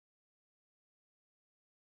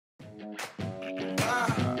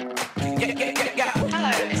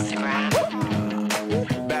Hello, Instagram.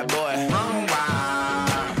 Bad boy. Run wild.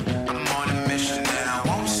 I'm on a mission and I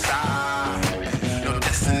won't stop. No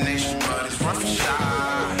destination, but it's worth a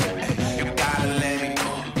shot. You gotta let me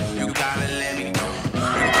go. You gotta let me go.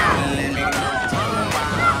 You gotta let me go. Run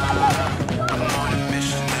wild. I'm on a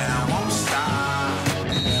mission and I won't stop.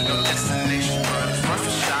 No destination, but it's worth a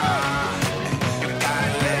shot. You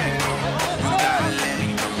gotta let me go. You gotta let me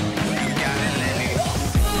go. You gotta let me go.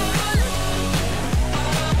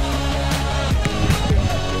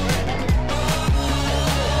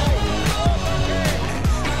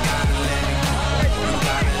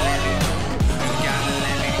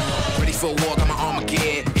 Ready for a war, got my armor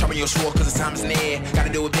gear. Sharpen your sword cause the time is near. Gotta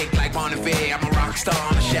do it big like Bonnevier. I'm a rock star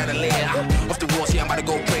on a chandelier. Off the walls, yeah, I'm about to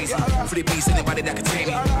go crazy. For the beast, anybody that can tame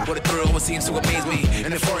me. What a thrill, what seems to amaze me.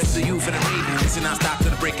 In the forest, the youth and the raven. Listen, I stop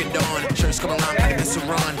till the break of dawn. Shirts come around, gotta miss a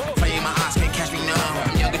run. Fire in my eyes, can't catch me numb.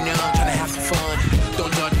 I'm young and young, trying to have some fun.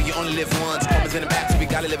 Don't judge me, you only live once. Moments in the back, so we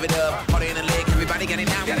gotta live it up. Party in the leg, everybody got it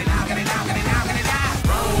now, got it now, got it now, got it now, got it now.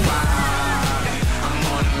 Run wild. I'm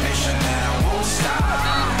on a mission and I won't stop.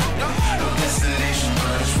 No destination,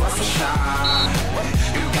 but it's worth a shot.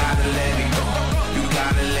 You gotta let me go. You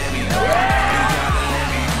gotta let me go. You gotta let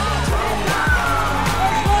me go. Run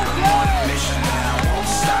wild. I'm on a mission and I won't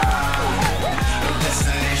stop. No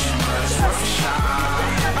destination, but it's worth a shot.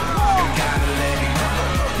 You gotta let me go.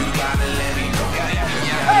 You gotta let me go. You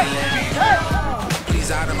gotta let me go. Please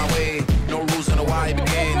out of my way. No rules on the why it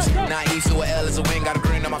begins. Naive, so a L is a win. Got a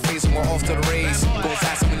grin on my face and we're off to the race. Go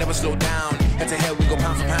fast and we never slow down. Head to head, we go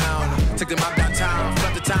pound for pound. Take them out downtown,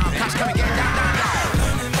 flood the town. Cops coming, get down, down, down.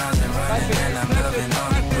 Running miles and running, and I'm loving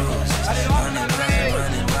all the bruises.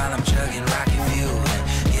 Running while I'm chugging rocket fuel in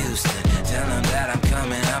Houston. Tell them that I'm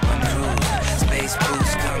coming up, I'm cruising. Space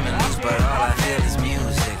boots coming loose, but all I feel is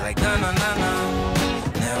music. Like no, no, no, no,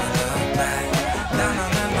 never look back. No, no,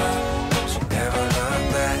 no, no, never look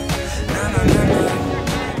back. No, no, no, no,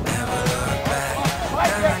 never look back.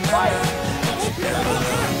 No, no, no, no, never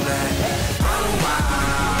look back. Run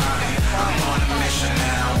wild. I'm on a mission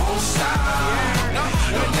and I won't stop.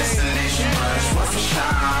 No destination, but it's worth a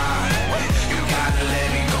shot. You gotta let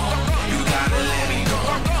me go. You gotta let me go.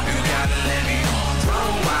 You gotta let me go.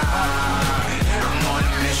 Run wild. I'm on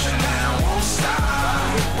a mission and I won't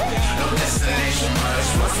stop. No destination, but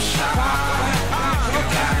it's worth a shot. You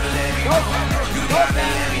gotta let me go. You gotta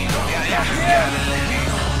let me go. You gotta let me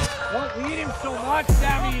go. Don't lead him so much,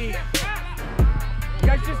 Sammy. You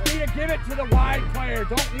guys just need to give it to the wide player.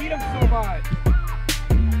 Don't lead him so much.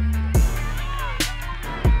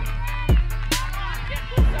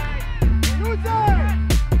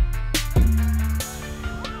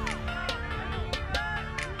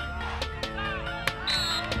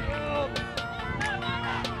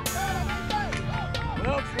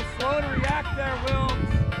 Wilkes, you're slow to react there, Wilkes.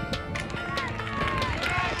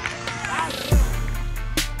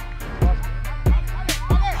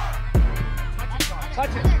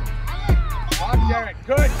 Touch it. Come, Derek.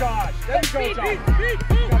 Good, Josh. There you go, Josh.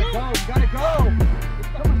 You gotta go. You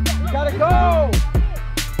gotta go. You gotta go.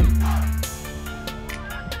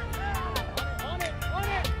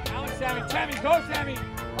 Now it's Sammy. Sammy, go, Sammy.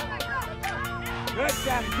 Good,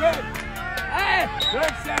 Sammy. Good. Hey.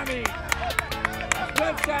 Good, Sammy.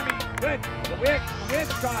 Good, Sammy. Good. The wick,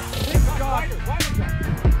 Josh. Wick, Josh.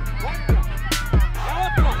 Now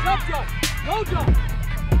up, Josh. Up, Josh. Go, Josh.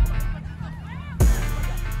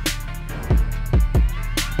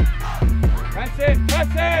 Press it!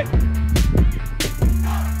 Press it!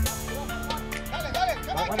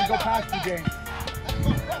 Don't let him go past you, James.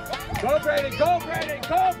 Go, Braden! Go, Braden!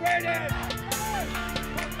 Go, Braden!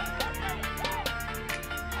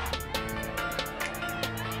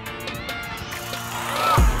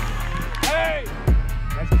 Hey!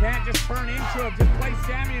 You guys can't just turn into him. Just play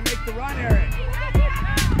Sammy and make the run, Eric.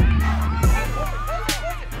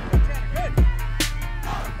 Good.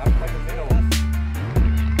 That's like the middle.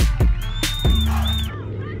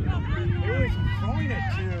 Throwing it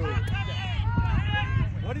to.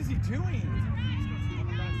 What is he doing?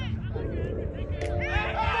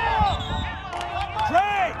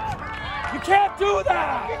 Drake! You can't do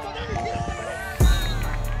that!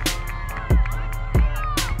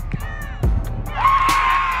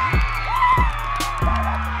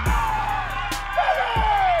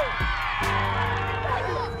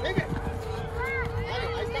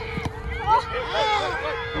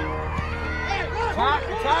 Attack!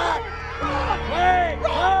 Attack! Play!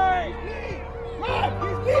 Play!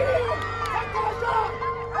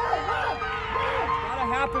 Gotta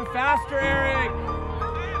happen faster, Eric!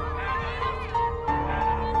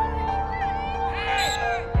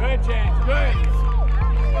 Good, James, good!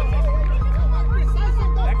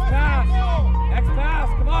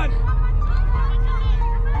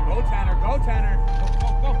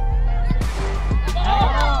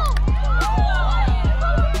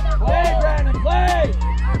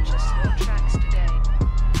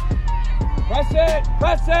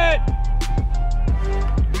 Force it!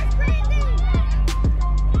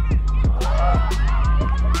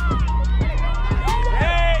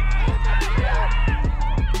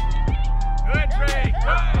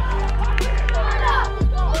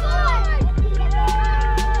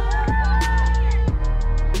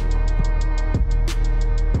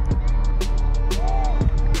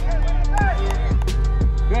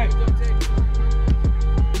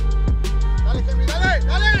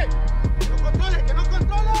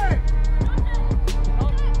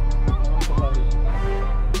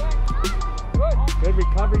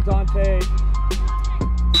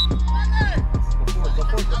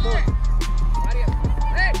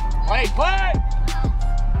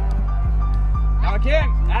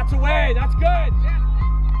 That's away. That's good.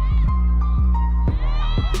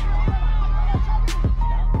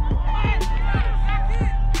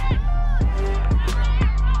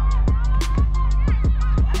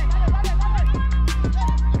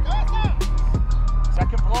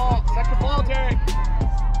 Second ball, Derek.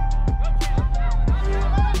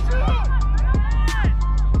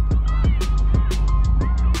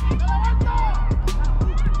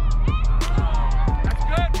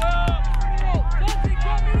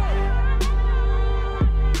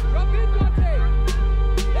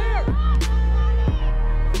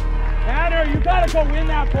 Go win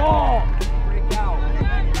that ball. Break out.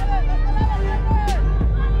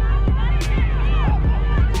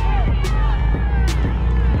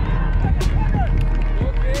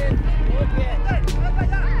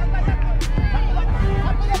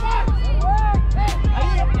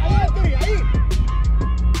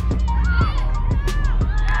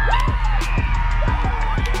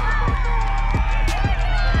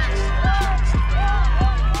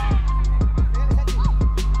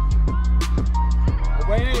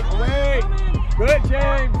 Good,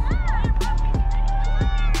 James.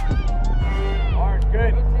 All right,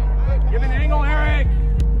 good. Give an angle, Eric.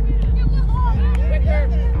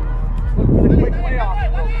 Look for the quick playoff,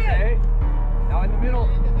 okay? Now in the middle.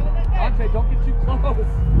 Dante, don't get too close.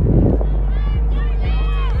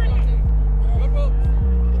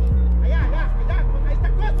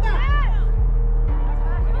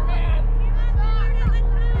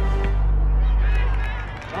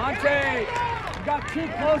 Dante, you got too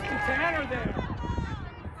close to Tanner there.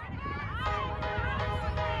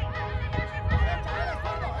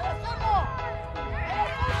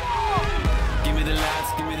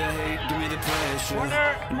 Give me the hate, give me the pressure.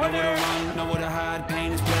 Know where to run, know where to hide,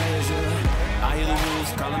 pain is pleasure. I hear the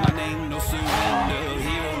wolves calling my name, no surrender.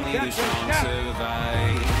 Here only the strong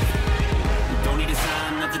survive. Don't need a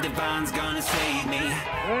sign that the divine's gonna save me.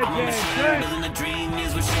 I'm a machine, building a dream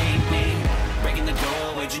is what shaped me. Breaking the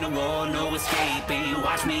door, waging a war, no escaping.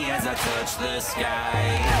 Watch me as I touch the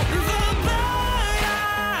sky. The blood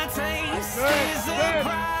I taste is the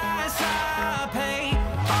price I pay.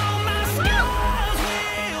 All my scars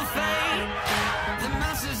will fade. The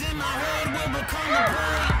monsters in my head will become the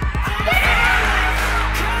prey.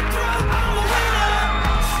 Cutthroat, I'm a winner.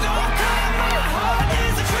 Stone cold, my heart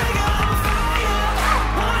is a trigger. I'm fire.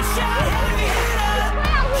 One shot, heavy hitter.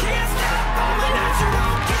 Can't stop, I'm a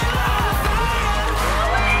natural killer.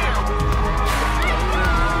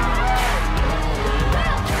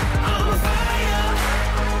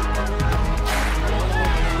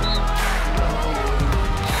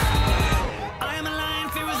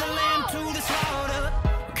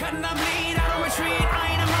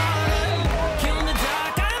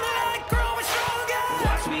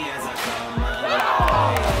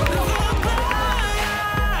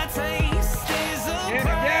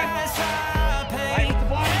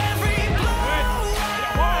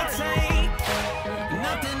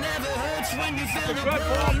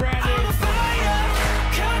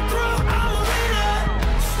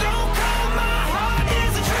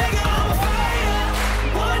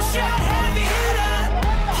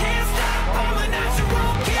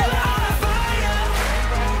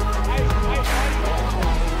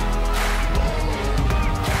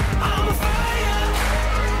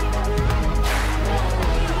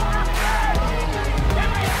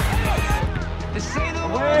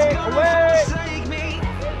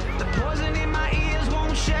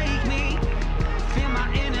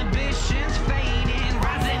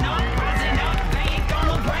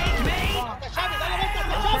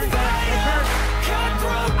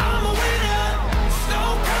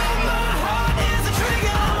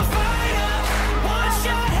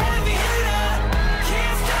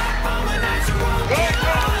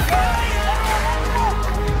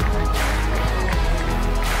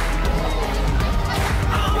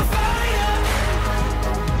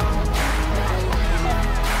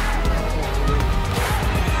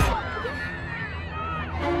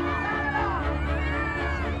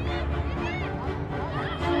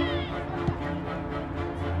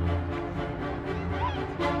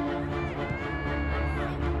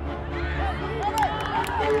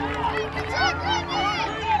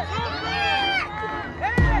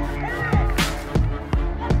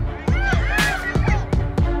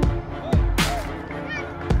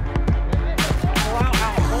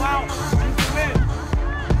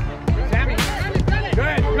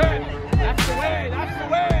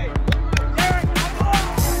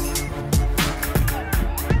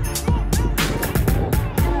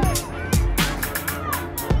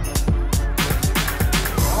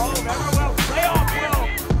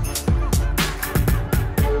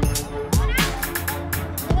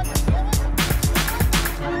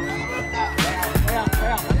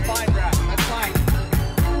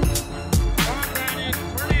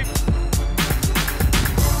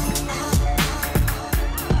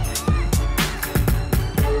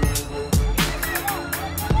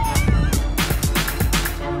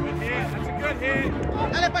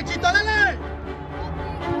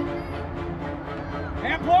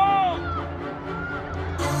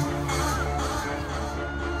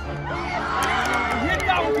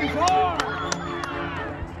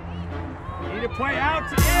 Play out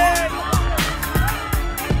to in.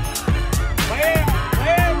 Play in.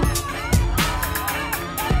 Play in.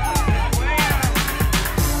 Play out.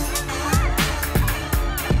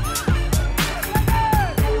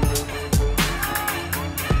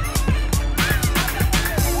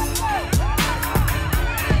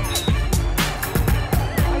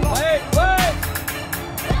 Play. Play.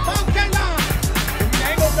 Give me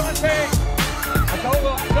angle, Dante. Go.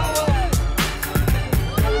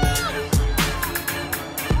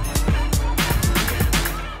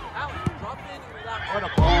 What a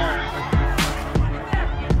ball.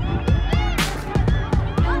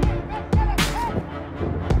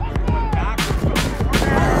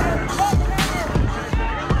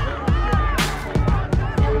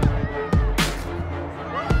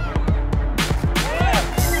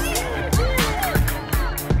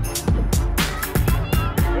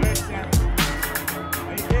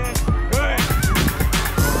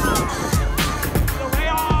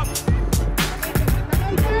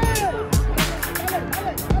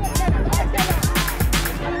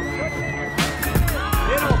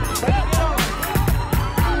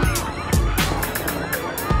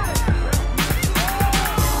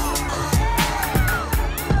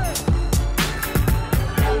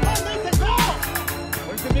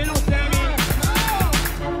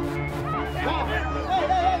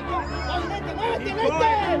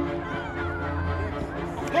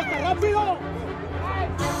 ¡Rápido!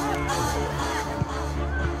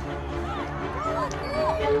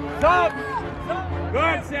 Stop!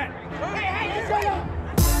 Good set. Right.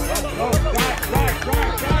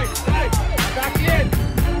 Back in.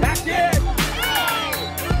 Back in.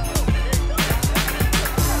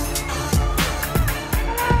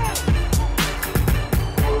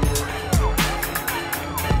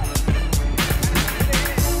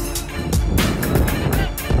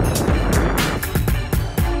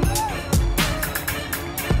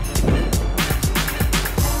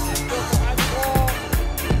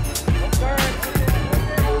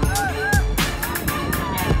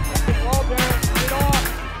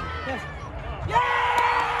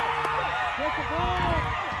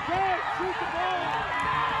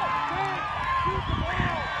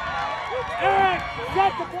 Eric,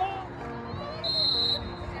 set the ball!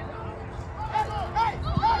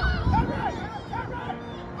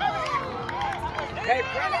 Hey,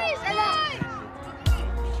 Brennan!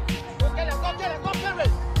 Go get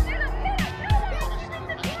it!